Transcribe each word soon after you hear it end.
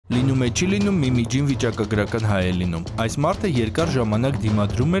Լինում է չի լինում մի միջին վիճակագրական հայ է լինում։ Այս մարդը երկար ժամանակ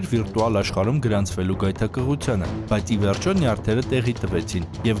դիմադրում էր վիրտուալ աշխարհում գրանցվելու գայթակղությանը, բայց ի վերջո նյարդերը տեղի տվեցին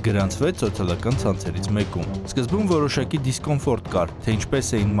եւ գրանցվեց սոցիալական ցանցերից մեկում։ Սկզբում որոշակի դիսկոմֆորտ կար, թե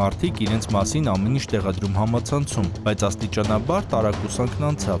ինչպես էին մարդիկ իրենց մասին ամեն ինչ տեղադրում համացանցում, բայց աստիճանաբար տարակուսանքն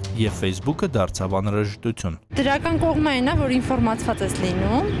անցավ եւ Facebook-ը դարձավ անհրաժեշտություն։ Դրական կողմը այն է, որ ինֆորմացված ես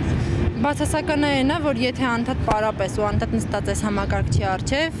լինում։ Բացասականը այն է, որ եթե անդադ պարապես ու անդադ նստած ես համակարգչի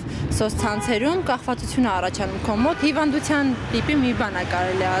առջև, սոցցանցերում կախվածություն է առաջանում քո մոտ, հիվանդության տիպի մի բան է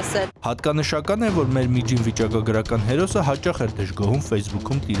կարելի ասել։ Հատկանշական է, որ մեր միջին վիճակագրական հերոսը հաճախ էր դժգոհում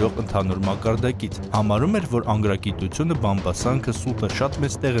Facebook-ում տիրող ընդհանուր մակարդակից, համարում էր, որ անգրագիտությունը, բամբասանքը, սուտը շատ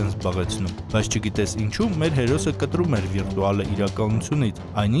մեծ տեղ են զբաղեցնում, բայց չգիտես ինչու մեր հերոսը կտրում էր վիրտուալը իրականությունից,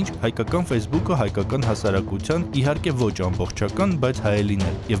 այնինչ հայկական Facebook-ը հայկական հասարակության իհարկե ոչ ամբողջական, բայց հայելին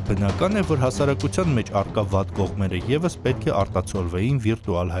էր, եւ բնական է, որ հասարակության մեջ առկա վատ կողմերը եւս պետք է արտացոլվեին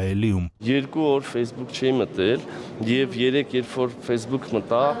վիրտուալ հայելիում։ 2 օր Facebook չի մտել եւ 3 երբ որ Facebook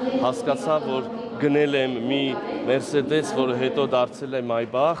մտա, հասկացա, որ գնել եմ մի Mercedes, որը հետո դարձել է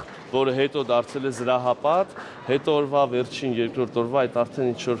Maybach, որը հետո դարձել է զրահապատ, հետո օրվա վերջին երկրորդ օրվա այդ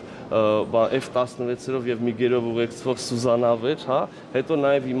արդեն ինչ որ F16-երով եւ մի գերով ուղեկցվող Սուզանավեր, հա, հետո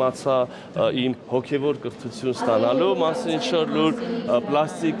նաեւ իմացա իմ հոգեվոր կրթություն ստանալու մասին, ինչ որ լուր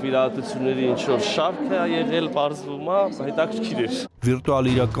պլաստիկ վիրահատությունների ինչ որ շարք է եղել, բարձվում է, հետաքրքիր էր։ Վիրտուալ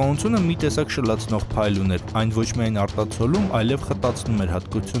իրականությունը մի տեսակ շլացնող փայլ ուներ, այն ոչ միայն արտացոլում, այլև խտացնում էր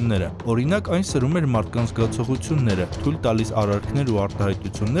հատկությունները։ Օրինակ, այն սրում էր մարդկանց զգացողությունները, թույլ տալիս արարքներ ու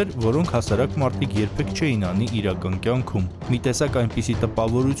արտահայտություններ, որոնք հասարակ մարդիկ երբեք չէին անի իրական կյանքում։ Մի տեսակ այնպիսի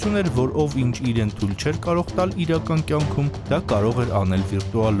տպավորություն էր, որ ով ինչ իրեն թույլ չէր կարող տալ իրական կյանքում, դա կարող էր անել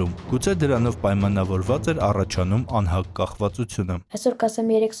վիրտուալում։ Գուցե դրանով պայմանավորված էր առաջանում անհակ կախվածությունը։ Այսօր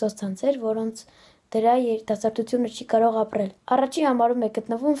կասեմ 3 սոցցանցեր, որոնց դրա երիտասարդությունը չի կարող ապրել։ Առաջի համարում է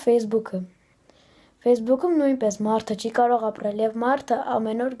գտնվում Facebook-ը։ Facebook-ում նույնպես մարդը չի կարող ապրել եւ մարդը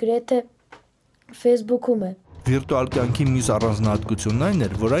ամեն օր գրեթե Facebook-ում է։ Վիրտուալ կյանքի մյուս առանձնահատկությունն այն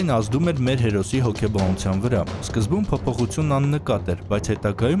էր, որ այն ազդում էր մեր հերոսի հոգեբանության վրա։ Սկզբում փոփոխությունն աննկատ էր, բայց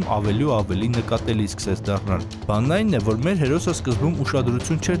հետագայում ավելի ու ավելի նկատելի սկսեց դառնալ։ Բանն այն է, որ մեր հերոսը սկզբում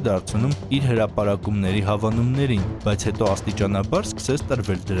ուշադրություն չէր դարձնում իր հրապարակումների հավանումներին, բայց հետո աստիճանաբար սկսեց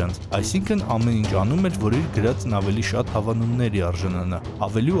տրվել դրանց։ Այսինքն ամեն ինչ անում էր, որ իր գրածն ավելի շատ հավանումների արժանանա,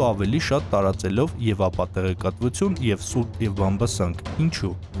 ավելի ու ավելի շատ տարածելով եւ ապատեղեկատվություն եւ սուտ եւ բամբասանք։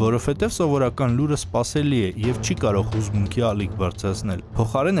 Ինչու՞։ Որովհետեւ սովորական լուրը սպասելի է եւ չի կարող հուզմունքի ալիք բարձրացնել։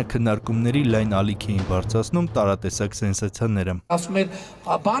 Փոխարենը քննարկումների լայն ալիք էին բարձրացնում տարատեսակ սենսացիաները։ Ասում էր,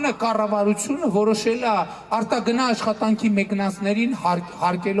 բանը կառավարությունը որոշել է արտագնա աշխատանքի մեկնածներին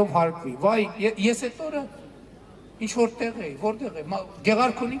հարկելով հարկվի։ Վայ, ես այդ օրը ինչ որտեղ էի, որտեղ է,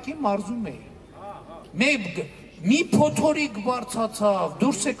 Գեղարքունիքի մարզում էի։ Մի փոթորիկ բարձացավ,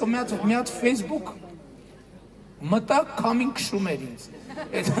 դուրս եկա մի հատ Facebook մտա քամին քշում էր ինձ։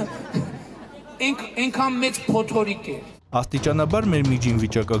 Այնքան մեծ փոթորիկ է։ Աստիճանաբար մեր միջին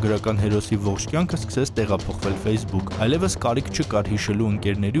վիճակագրական հերոսի ողջ կյանքը սկսեց տեղափոխվել Facebook, այլևս կարիք չկար հիշելու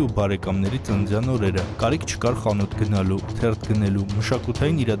ընկերների ու բարեկամների ծննդյան օրերը, կարիք չկար խանութ գնալու, թերթ գնելու,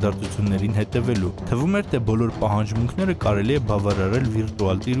 մշակութային իրադարձություններին հետևելու։ Թվում էր, թե բոլոր պահանջմունքները կարելի է բավարարել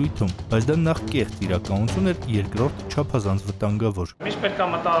վիրտուալ տիրույթում, բայց դա նախ կեղծ իրականություն էր, երկրորդ չափազանց վտանգավոր։ Միշտ պետք է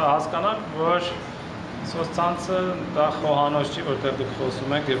մտա հասկանալ, որ սոցցանցը դա խոհանոց չի, որտեղ դուք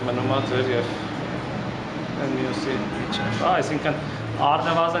խոսում եք եւ մնում ա ձեր եւ մյուսի միջև։ Այսինքն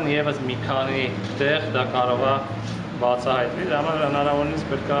առնվազն եւս մի քանի տեղ դա կարող է բացահայտվի, դա հնարավորինս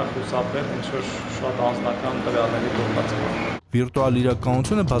պետք է խուսափել ինչ-որ շատ անձնական տվյալների փոխանցման։ Վիրտուալ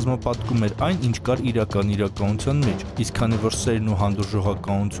իրականությունը բազմապատկում էր այն, ինչ կար իրական իրականության մեջ, իսկ քանի որ սերն ու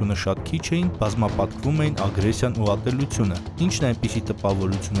հանդուրժողականությունը շատ քիչ էին, բազմապատկվում էին ագրեսիան ու ատելությունը, ինչն այնպիսի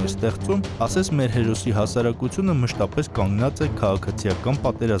տպավորություն էր ստեղծում, ասես մեր հերոսի հասարակությունը մշտապես կանգնած է քաղաքացիական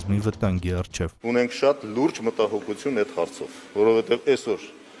պատերազմի վտանգի առջև։ Ունենք շատ լուրջ մտահոգություն այդ հարցով, որովհետև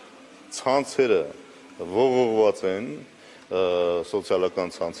այսօր ցանցերը ողողված են, սոցիալական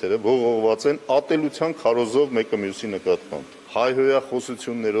ցանցերը ողողված են ատելության քարոզով մեկը մյուսի նկատմամբ,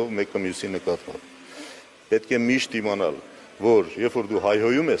 հայհոյախոսություններով մեկը մյուսի նկատմամբ։ Պետք է միշտ իմանալ, որ երբ որ դու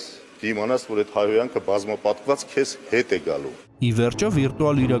հայհոյում ես, իմանաս, որ այդ հայհոյանքը բազմապատկված քեզ հետ է գալու։ Ի վերջո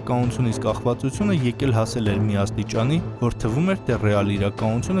վիրտուալ իրականությունից կախվածությունը եկել հասել էր մի աստիճանի, որ թվում էր, թե ռեալ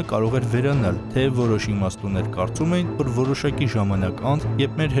իրականությունը կարող էր վերանալ, թեև որոշ իմաստուններ կարծում էին, որ որոշակի ժամանակ անց,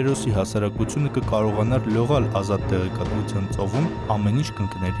 երբ մեր հերոսի հասարակությունը կկարողանար լողալ ազատ տեղեկատվության ծովում, ամեն ինչ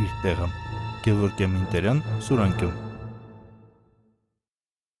կընկներ իր տեղը։ Գևորգ Էմին-Teryan, Սուրանկյուն։